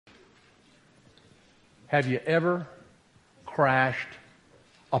Have you ever crashed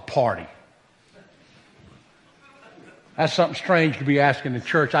a party? That's something strange to be asking in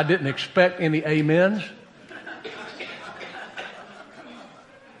church. I didn't expect any amens.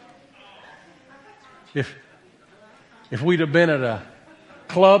 If we'd have been at a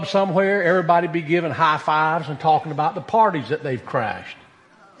club somewhere, everybody'd be giving high fives and talking about the parties that they've crashed.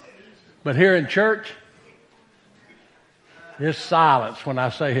 But here in church, there's silence when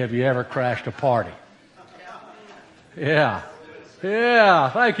I say, have you ever crashed a party? Yeah.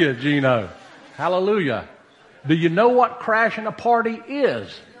 Thank you, Gino. Hallelujah. Do you know what crashing a party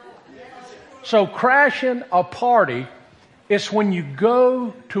is? So crashing a party is when you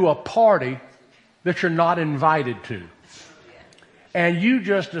go to a party that you're not invited to. And you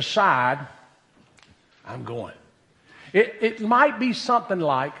just decide, I'm going. It might be something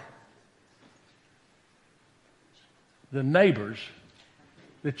like the neighbors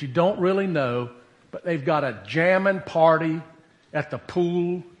that you don't really know, but they've got a jamming party at the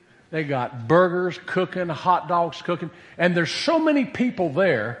pool. They got burgers cooking, hot dogs cooking, and there's so many people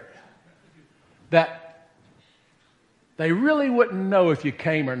there that they really wouldn't know if you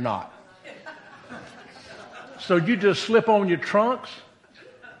came or not. So you just slip on your trunks,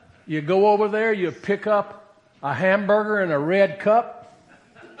 you go over there, you pick up a hamburger in a red cup,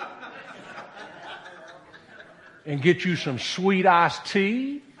 and get you some sweet iced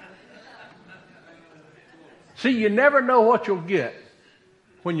tea. See, you never know what you'll get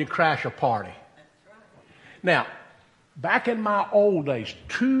when you crash a party. Now, back in my old days,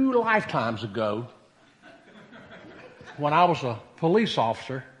 2 lifetimes ago, when I was a police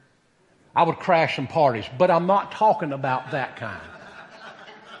officer, I would crash some parties, but I'm not talking about that kind.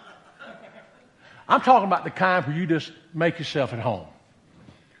 I'm talking about the kind where you just make yourself at home.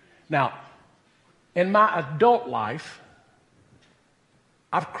 Now, in my adult life,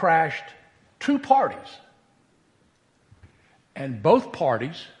 I've crashed 2 parties. And both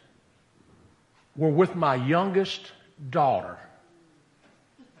parties were with my youngest daughter,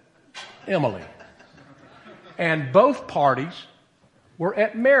 Emily. And both parties were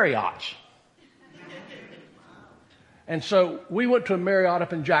at Marriott's. And so we went to a Marriott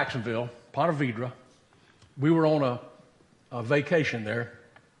up in Jacksonville, Ponte Vedra. We were on a vacation there.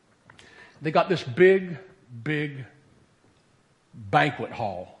 They got this big banquet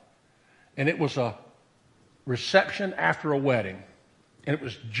hall. And it was a reception after a wedding. And it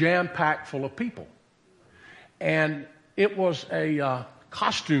was jam-packed full of people. And it was a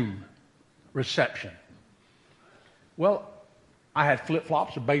costume reception. Well, I had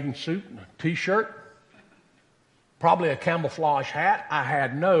flip-flops, a bathing suit, and a T-shirt, probably a camouflage hat. I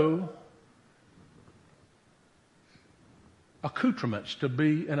had no accoutrements to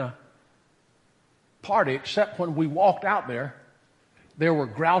be in a party, except when we walked out there, there were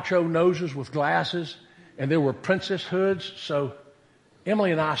Groucho noses with glasses, and there were princess hoods, so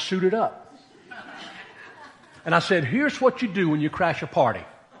Emily and I suited up. And I said, here's what you do when you crash a party.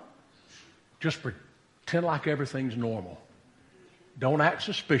 Just pretend like everything's normal. Don't act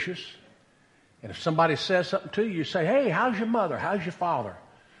suspicious. And if somebody says something to you, you say, hey, how's your mother? How's your father?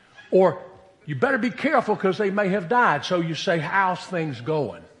 Or you better be careful because they may have died. So you say, how's things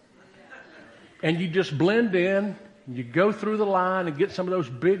going? And you just blend in. And you go through the line and get some of those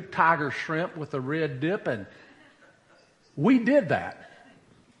big tiger shrimp with the red dip. And we did that.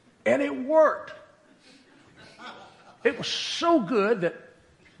 And it worked. It was so good that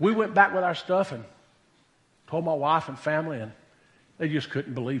we went back with our stuff and told my wife and family, and they just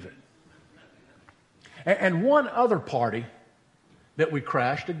couldn't believe it. And one other party that we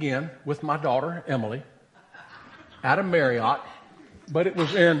crashed, again, with my daughter, Emily, at a Marriott, but it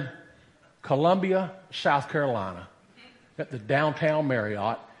was in Columbia, South Carolina, at the downtown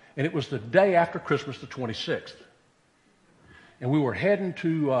Marriott, and it was the day after Christmas, the 26th. And we were heading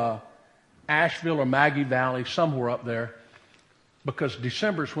to Asheville or Maggie Valley, somewhere up there, because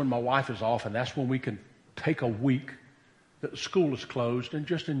December is when my wife is off, and that's when we can take a week that the school is closed and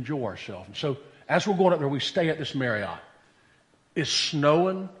just enjoy ourselves. And so as we're going up there, we stay at this Marriott. It's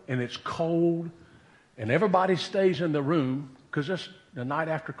snowing, and it's cold, and everybody stays in the room because it's the night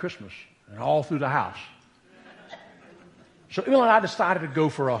after Christmas and all through the house. So Emily and I decided to go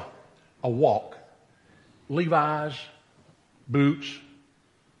for a walk. Levi's, boots,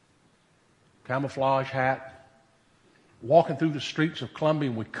 camouflage hat, walking through the streets of Columbia,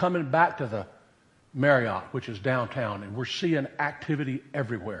 and we're coming back to the Marriott, which is downtown, and we're seeing activity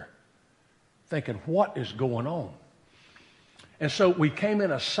everywhere, thinking, what is going on? And so we came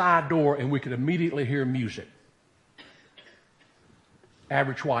in a side door, and we could immediately hear music.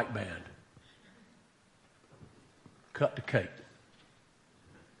 Average White Band. Cut the Cake.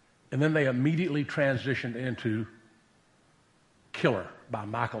 And then they immediately transitioned into Killer by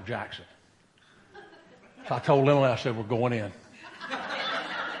Michael Jackson. So I told Emily, I said, we're going in.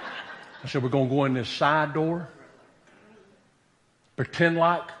 I said, we're going to go in this side door, pretend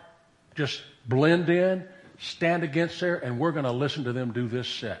like, just blend in, stand against there, and we're going to listen to them do this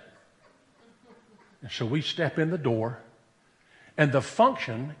set. And so we step in the door, and the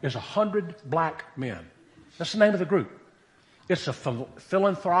function is 100 black men. That's the name of the group. It's a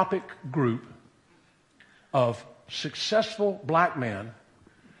philanthropic group of successful black men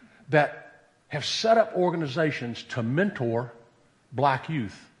that have set up organizations to mentor black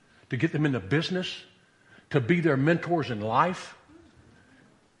youth, to get them into business, to be their mentors in life.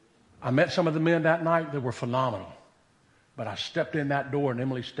 I met some of the men that night that were phenomenal. But I stepped in that door, and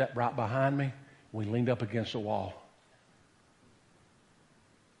Emily stepped right behind me. We leaned up against the wall.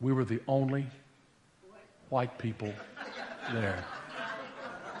 We were the only white people there.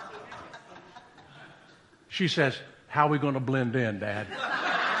 She says, how are we going to blend in, Dad?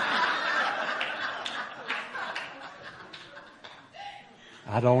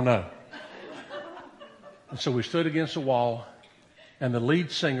 I don't know. And so we stood against the wall, and the lead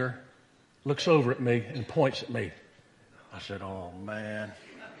singer looks over at me and points at me. I said, oh, man,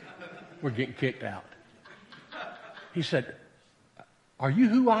 we're getting kicked out. He said, are you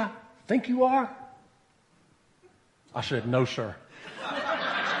who I think you are? I said, no, sir.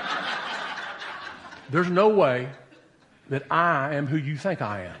 There's no way that I am who you think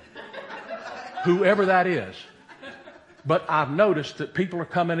I am, whoever that is. But I've noticed that people are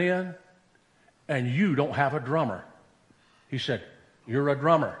coming in, and you don't have a drummer. He said, you're a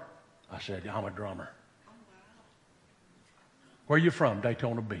drummer. I said, I'm a drummer. Where are you from?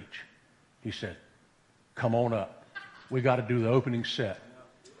 Daytona Beach. He said, come on up. We got to do the opening set.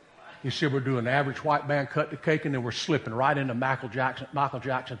 He said, we're doing average white band cut the cake, and then we're slipping right into Michael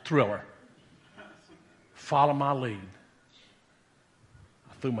Jackson Thriller. Follow my lead.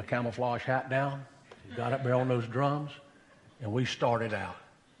 I threw my camouflage hat down, got up there on those drums, and we started out.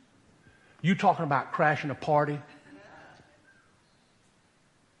 You talking about crashing a party?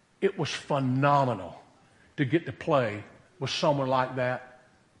 It was phenomenal to get to play with someone like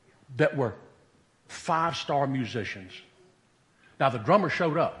that were 5-star musicians. Now, the drummer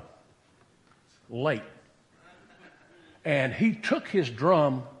showed up late, and he took his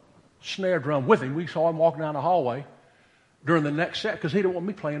snare drum with him. We saw him walking down the hallway during the next set because he didn't want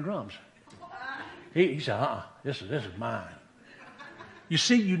me playing drums. He said, this is mine. You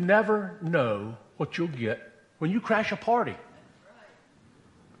see, you never know what you'll get when you crash a party.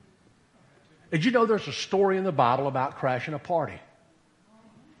 Did you know there's a story in the Bible about crashing a party?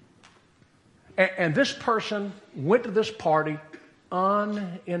 And this person went to this party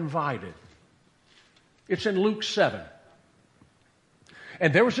uninvited. It's in Luke 7.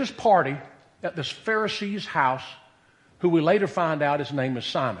 And there was this party at this Pharisee's house, who we later find out his name is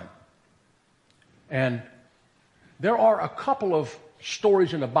Simon. And there are a couple of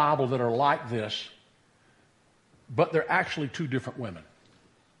stories in the Bible that are like this, but they're actually two different women.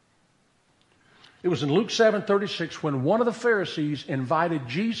 It was in Luke 7:36 when one of the Pharisees invited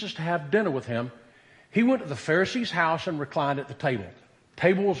Jesus to have dinner with him. He went to the Pharisee's house and reclined at the table.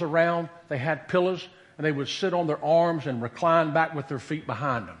 Table was around, they had pillows, and they would sit on their arms and recline back with their feet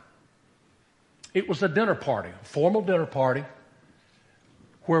behind them. It was a dinner party, a formal dinner party,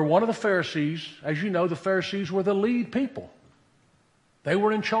 where one of the Pharisees, as you know, the Pharisees were the lead people. They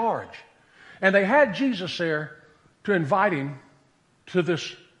were in charge. And they had Jesus there to invite him to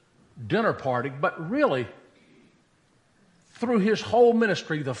this dinner party, but really, through his whole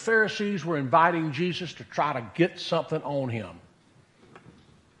ministry, the Pharisees were inviting Jesus to try to get something on him.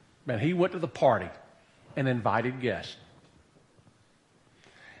 Man, he went to the party and invited guests.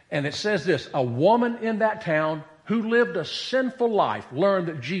 And it says this, a woman in that town who lived a sinful life learned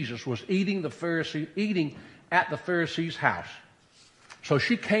that Jesus was eating at the Pharisee's house. So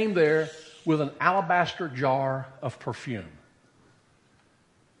she came there with an alabaster jar of perfume.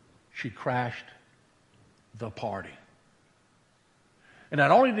 She crashed the party. And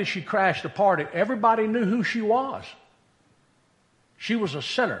not only did she crash the party, everybody knew who she was. She was a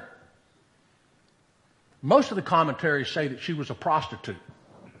sinner. Most of the commentaries say that she was a prostitute.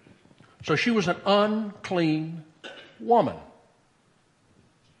 So she was an unclean woman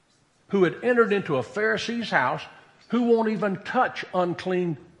who had entered into a Pharisee's house, who won't even touch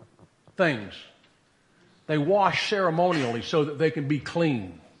unclean things. They wash ceremonially so that they can be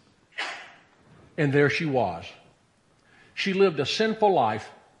clean. And there she was. She lived a sinful life,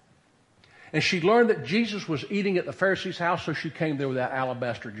 and she learned that Jesus was eating at the Pharisee's house, so she came there with that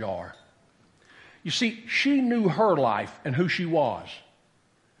alabaster jar. You see, she knew her life and who she was.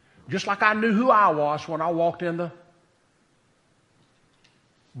 Just like I knew who I was when I walked in the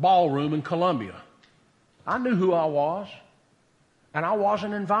ballroom in Columbia. I knew who I was, and I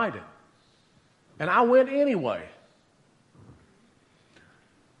wasn't invited. And I went anyway.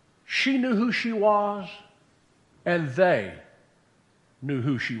 She knew who she was, and they knew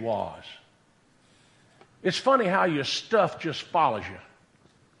who she was. It's funny how your stuff just follows you.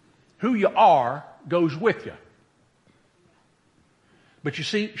 Who you are goes with you. But you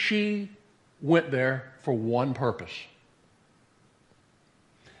see, she went there for one purpose.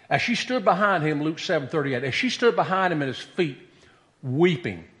 As she stood behind him, Luke 7:38, as she stood behind him at his feet,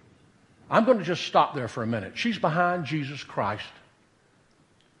 weeping. I'm going to just stop there for a minute. She's behind Jesus Christ.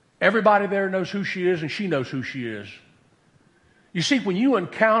 Everybody there knows who she is, and she knows who she is. You see, when you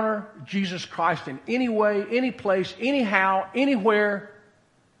encounter Jesus Christ in any way, any place, anyhow, anywhere,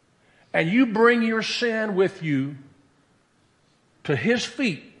 and you bring your sin with you to his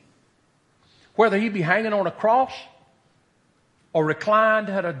feet, whether he be hanging on a cross or reclined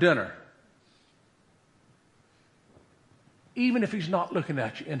at a dinner, even if he's not looking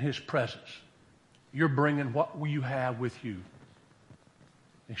at you in his presence, you're bringing what you have with you.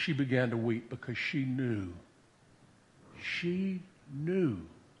 And she began to weep because she knew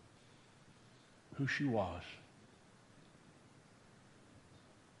who she was.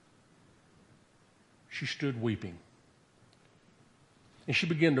 She stood weeping. And she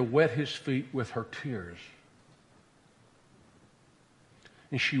began to wet his feet with her tears.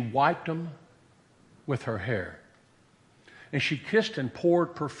 And she wiped them with her hair. And she kissed and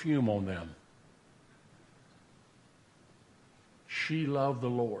poured perfume on them. She loved the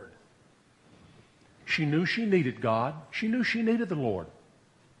Lord. She knew she needed God. She knew she needed the Lord.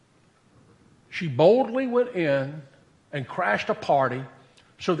 She boldly went in and crashed a party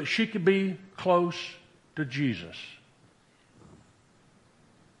so that she could be close to Jesus,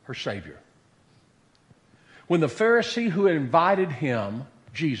 her Savior. When the Pharisee who had invited him,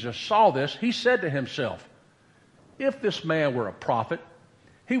 Jesus, saw this, he said to himself, if this man were a prophet,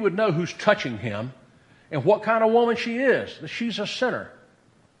 he would know who's touching him and what kind of woman she is, that she's a sinner.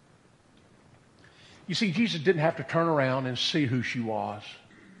 You see, Jesus didn't have to turn around and see who she was.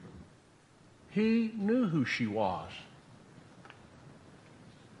 He knew who she was.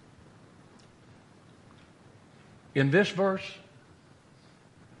 In this verse,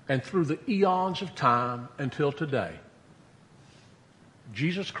 and through the eons of time until today,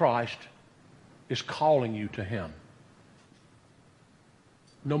 Jesus Christ is calling you to him.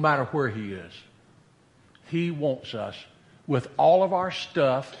 No matter where he is. He wants us with all of our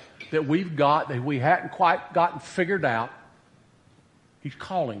stuff that we've got that we hadn't quite gotten figured out. He's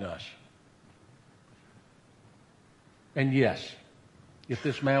calling us. And yes, if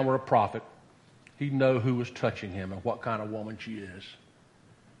this man were a prophet, he'd know who was touching him and what kind of woman she is.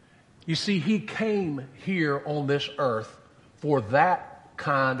 You see, he came here on this earth for that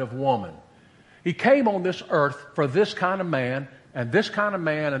kind of woman. He came on this earth for this kind of man, and this kind of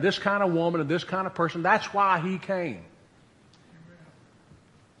man, and this kind of woman, and this kind of person. That's why he came.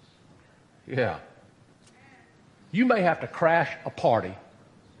 Yeah. You may have to crash a party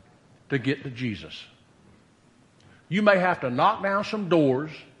to get to Jesus. You may have to knock down some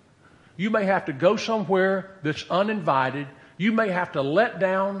doors. You may have to go somewhere that's uninvited. You may have to let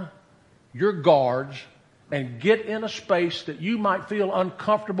down your guards and get in a space that you might feel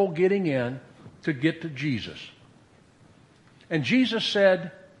uncomfortable getting in to get to Jesus. And Jesus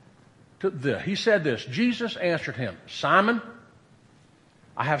said he said this, Jesus answered him, Simon,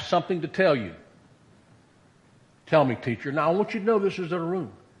 I have something to tell you. Tell me, teacher. Now, I want you to know this is in a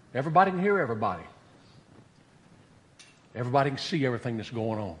room. Everybody can hear everybody. Everybody can see everything that's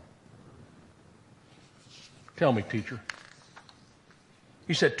going on. Tell me, teacher.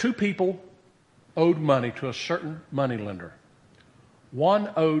 He said 2 people owed money to a certain moneylender. One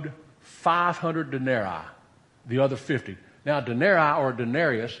owed 500 denarii, the other 50. Now, a denarii or a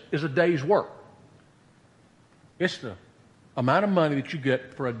denarius is a day's work. It's the amount of money that you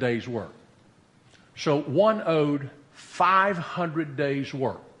get for a day's work. So one owed 500 days'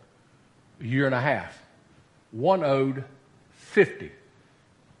 work, a year and a half. One owed 50,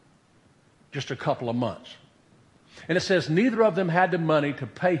 just a couple of months. And it says neither of them had the money to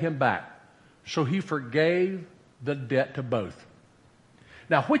pay him back, so he forgave the debt to both.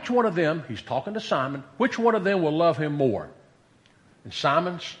 Now, which one of them, he's talking to Simon, which one of them will love him more? And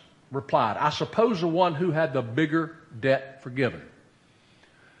Simon replied, I suppose the one who had the bigger debt forgiven.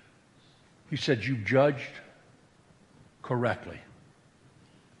 He said, you judged correctly.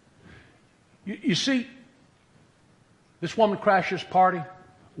 You see, this woman crashed this party.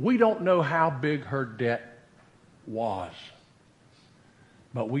 We don't know how big her debt was.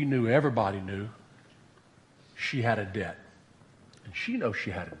 But we knew, everybody knew, she had a debt. And she knows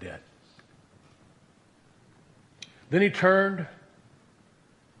she had a debt. Then he turned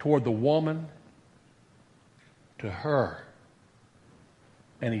toward the woman, to her,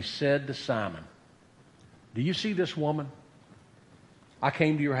 and he said to Simon, do you see this woman? I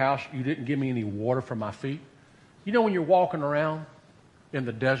came to your house. You didn't give me any water for my feet. You know when you're walking around in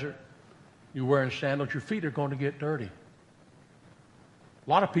the desert, you're wearing sandals, your feet are going to get dirty. A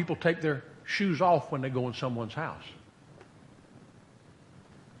lot of people take their shoes off when they go in someone's house.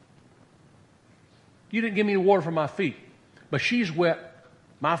 You didn't give me any water for my feet, but she's wet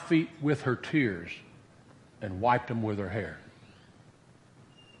my feet with her tears and wiped them with her hair.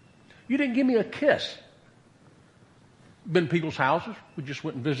 You didn't give me a kiss. Been to people's houses. We just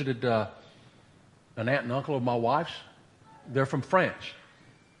went and visited an aunt and uncle of my wife's. They're from France.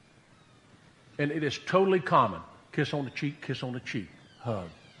 And it is totally common. Kiss on the cheek, hug.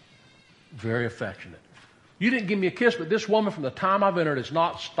 Very affectionate. You didn't give me a kiss, but this woman from the time I've entered has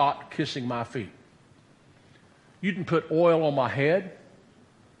not stopped kissing my feet. You didn't put oil on my head,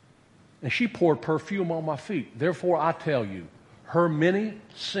 and she poured perfume on my feet. Therefore, I tell you, her many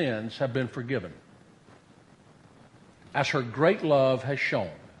sins have been forgiven, as her great love has shown.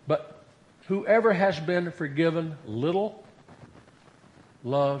 But whoever has been forgiven little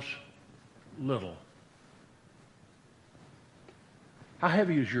loves little. How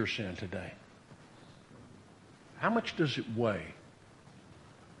heavy is your sin today? How much does it weigh?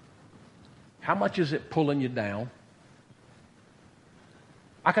 How much is it pulling you down?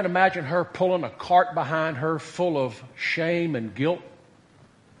 I can imagine her pulling a cart behind her full of shame and guilt,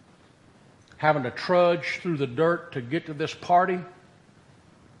 having to trudge through the dirt to get to this party,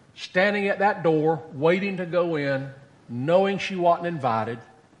 standing at that door, waiting to go in, knowing she wasn't invited,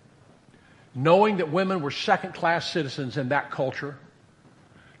 knowing that women were second-class citizens in that culture,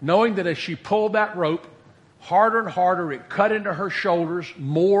 knowing that as she pulled that rope, harder and harder, it cut into her shoulders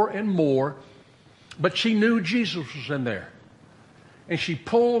more and more, but she knew Jesus was in there. And she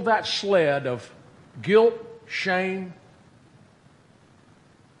pulled that sled of guilt, shame,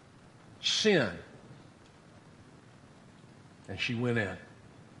 sin. And she went in,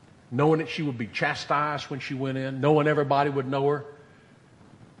 knowing that she would be chastised when she went in, knowing everybody would know her.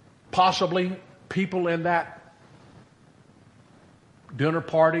 Possibly people in that dinner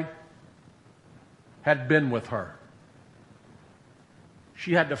party had been with her.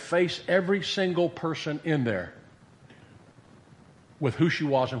 She had to face every single person in there with who she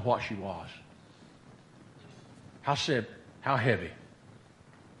was and what she was. How heavy?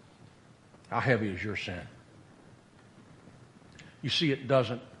 How heavy is your sin? You see, it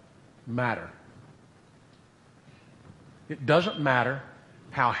doesn't matter. It doesn't matter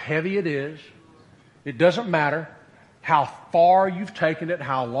how heavy it is. It doesn't matter how far you've taken it,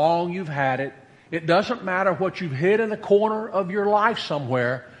 how long you've had it. It doesn't matter what you've hid in the corner of your life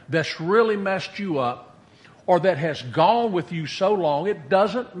somewhere that's really messed you up, or that has gone with you so long. It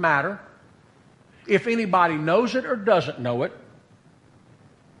doesn't matter if anybody knows it or doesn't know it,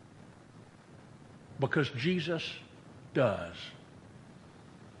 because Jesus does.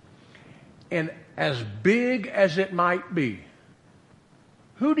 And as big as it might be,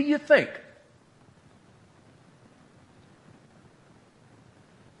 who do you think?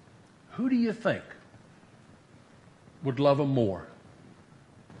 Who do you think would love him more?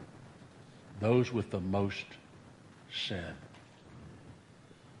 Those with the most sin.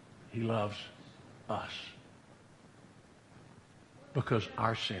 He loves us because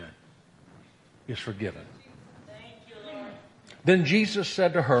our sin is forgiven. Thank you, Lord. Then Jesus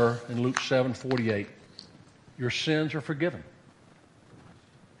said to her in Luke 7:48, your sins are forgiven.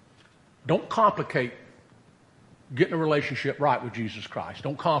 Don't complicate getting a relationship right with Jesus Christ.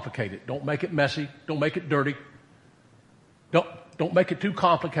 Don't complicate it. Don't make it messy. Don't make it dirty. Don't make it too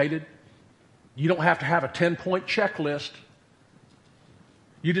complicated. You don't have to have a 10-point checklist.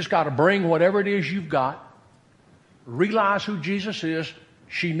 You just got to bring whatever it is you've got. Realize who Jesus is.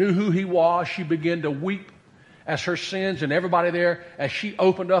 She knew who he was. She began to weep as her sins and everybody there, as she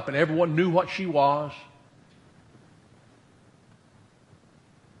opened up and everyone knew what she was.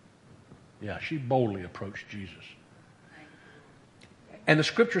 Yeah, she boldly approached Jesus. And the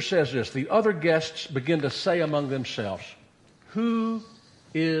scripture says this, the other guests begin to say among themselves, who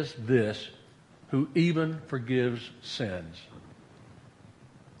is this who even forgives sins?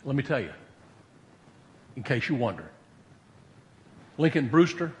 Let me tell you, in case you wonder, Lincoln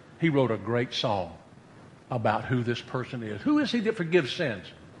Brewster, he wrote a great song about who this person is. Who is he that forgives sins?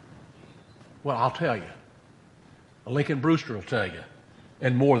 Well, I'll tell you. Lincoln Brewster will tell you,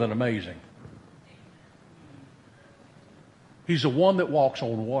 and more than amazing. He's the one that walks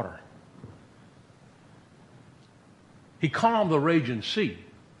on water. He calmed the raging sea.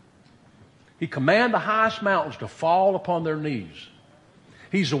 He commanded the highest mountains to fall upon their knees.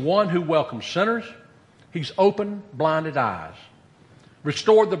 He's the one who welcomes sinners. He's opened blinded eyes,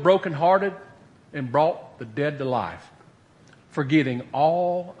 restored the brokenhearted, and brought the dead to life, forgetting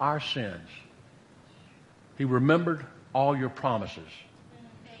all our sins. He remembered all your promises.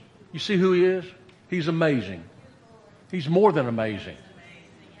 You see who He is? He's amazing. He's more than amazing.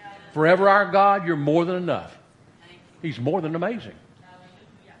 Forever our God, you're more than enough. He's more than amazing.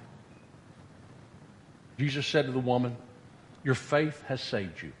 Jesus said to the woman, your faith has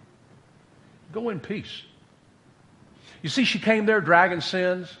saved you. Go in peace. You see, she came there dragging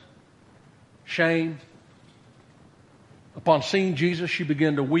sins, shame. Upon seeing Jesus, she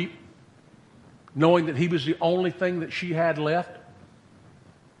began to weep, knowing that He was the only thing that she had left.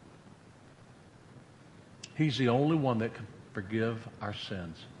 He's the only one that can forgive our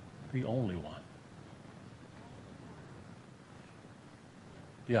sins. The only one.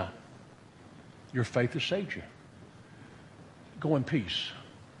 Yeah. Your faith has saved you. Go in peace.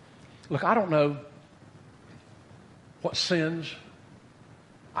 Look, I don't know what sins.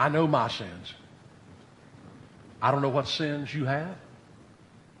 I know my sins. I don't know what sins you have,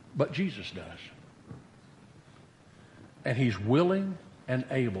 but Jesus does. And He's willing and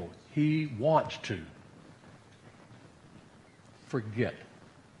able. He wants to forget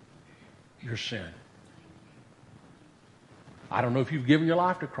your sin. I don't know if you've given your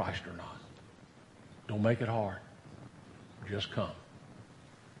life to Christ or not. Don't make it hard. Just come.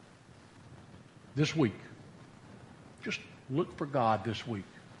 This week, just look for God this week.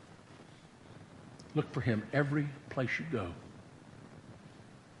 Look for Him every place you go.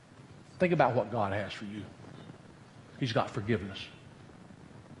 Think about what God has for you. He's got forgiveness.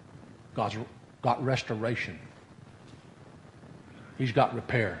 God's got restoration. He's got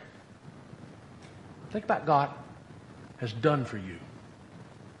repair. Think about God has done for you.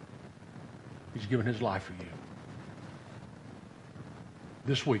 He's given His life for you.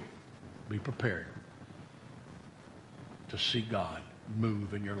 This week, be prepared to see God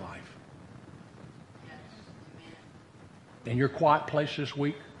move in your life. In your quiet place this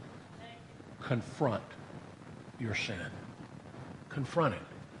week, confront your sin. Confront it.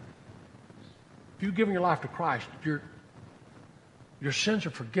 If you've given your life to Christ, your sins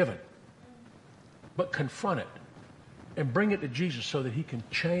are forgiven. But confront it and bring it to Jesus so that He can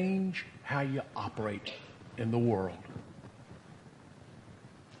change how you operate in the world.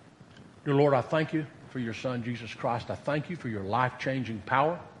 Dear Lord, I thank You for Your Son, Jesus Christ. I thank You for Your life-changing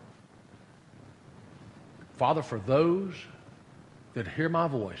power. Father, for those that hear my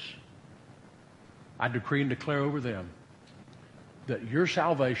voice, I decree and declare over them that Your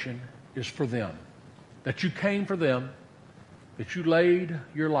salvation is for them, that You came for them, that You laid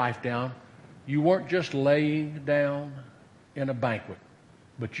Your life down. You weren't just laying down in a banquet,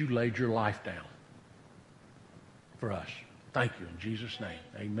 but You laid Your life down for us. Thank You in Jesus' name.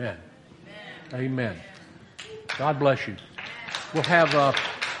 Amen. Amen. God bless you. We'll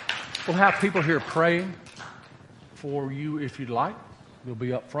have people here praying for you if you'd like. They'll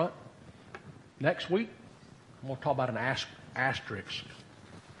be up front. Next week, I'm going to talk about an asterisk,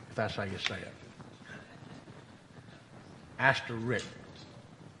 if that's how you say it. Asterisk.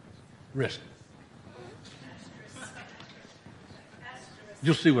 Risk.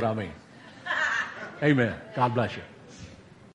 You'll see what I mean. Amen. God bless you.